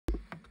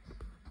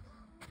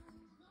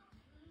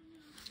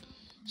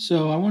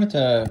So I wanted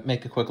to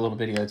make a quick little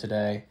video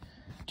today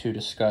to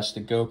discuss the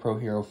GoPro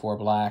Hero 4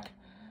 Black.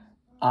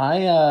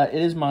 Here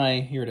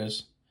it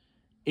is.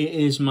 It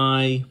is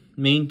my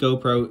main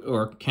GoPro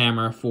or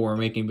camera for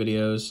making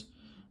videos,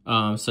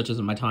 such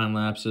as my time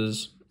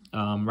lapses.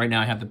 Right now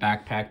I have the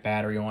backpack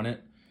battery on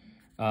it,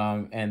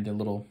 and the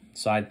little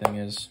side thing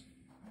is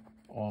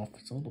off.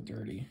 It's a little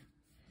dirty.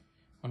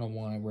 I don't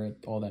know where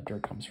all that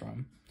dirt comes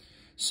from.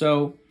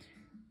 So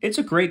it's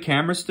a great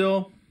camera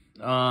still.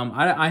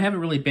 I haven't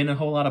really been a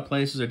whole lot of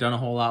places or done a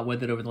whole lot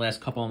with it over the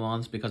last couple of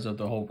months because of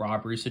the whole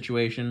robbery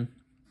situation.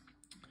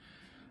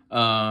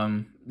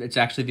 It's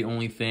actually the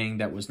only thing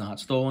that was not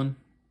stolen.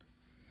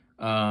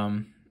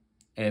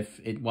 If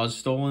it was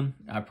stolen,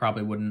 I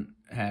probably wouldn't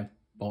have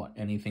bought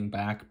anything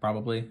back,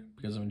 probably,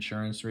 because of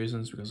insurance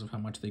reasons, because of how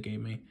much they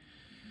gave me.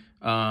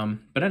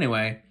 But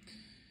anyway,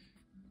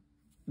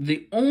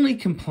 the only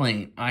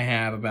complaint I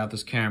have about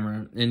this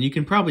camera, and you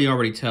can probably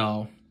already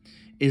tell,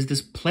 is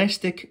this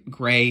plastic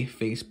gray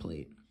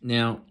faceplate.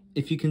 Now,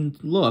 if you can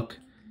look,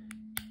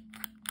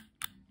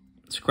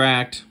 it's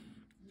cracked.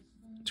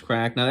 It's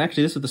cracked. Now,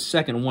 actually, this is the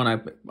second one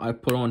I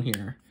put on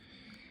here.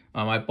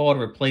 I bought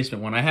a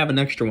replacement one. I have an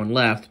extra one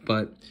left,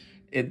 but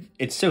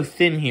it's so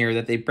thin here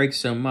that they break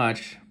so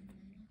much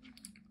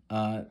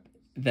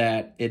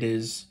that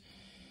it's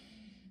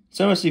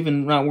almost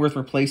even not worth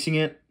replacing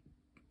it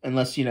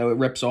unless, you know, it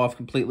rips off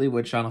completely,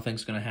 which I don't think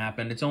is going to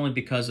happen. It's only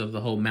because of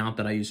the whole mount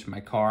that I use for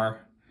my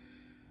car.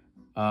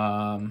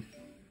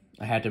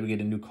 I had to get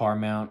a new car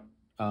mount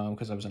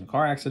because I was in a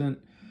car accident.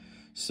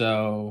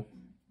 So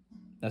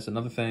that's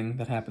another thing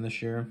that happened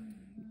this year.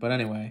 But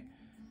anyway,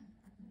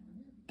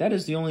 that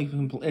is the only...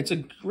 It's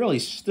a really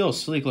still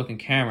sleek looking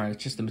camera.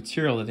 It's just the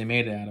material that they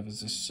made it out of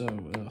is just so...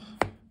 Ugh.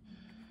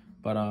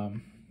 But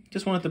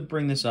just wanted to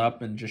bring this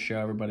up and just show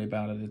everybody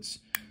about it. It's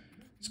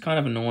kind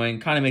of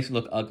annoying. Kind of makes it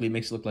look ugly.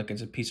 Makes it look like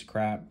it's a piece of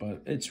crap.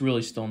 But it's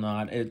really still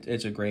not.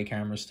 It's a great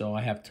camera still.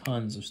 I have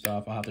tons of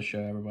stuff I'll have to show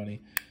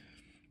everybody.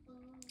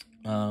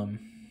 I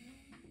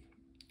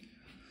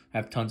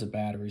have tons of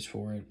batteries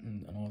for it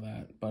and all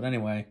that. But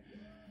anyway,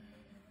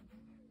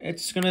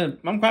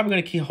 I'm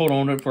probably gonna hold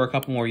on to it for a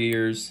couple more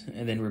years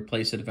and then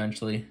replace it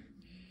eventually.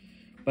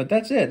 But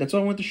that's it. That's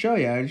all I wanted to show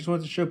you. I just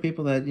wanted to show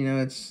people that, you know,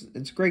 it's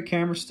a great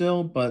camera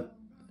still, but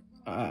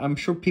I'm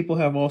sure people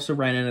have also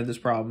ran into this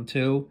problem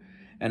too,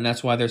 and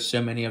that's why there's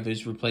so many of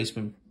these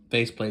replacement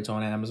faceplates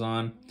on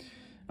Amazon.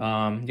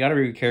 You gotta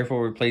be careful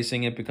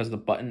replacing it because the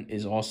button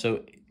is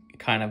also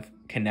kind of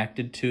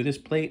connected to this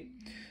plate,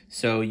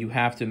 so you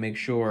have to make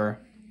sure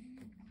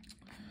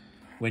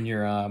when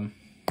you're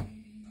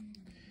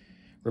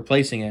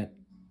replacing it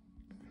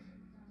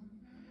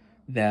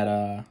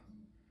that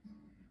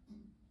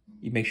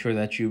you make sure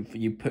that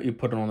you put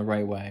it on the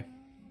right way.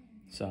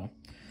 So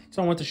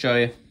I want to show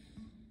you.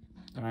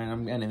 All right,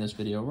 I'm ending this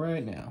video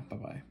right now. Bye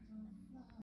bye.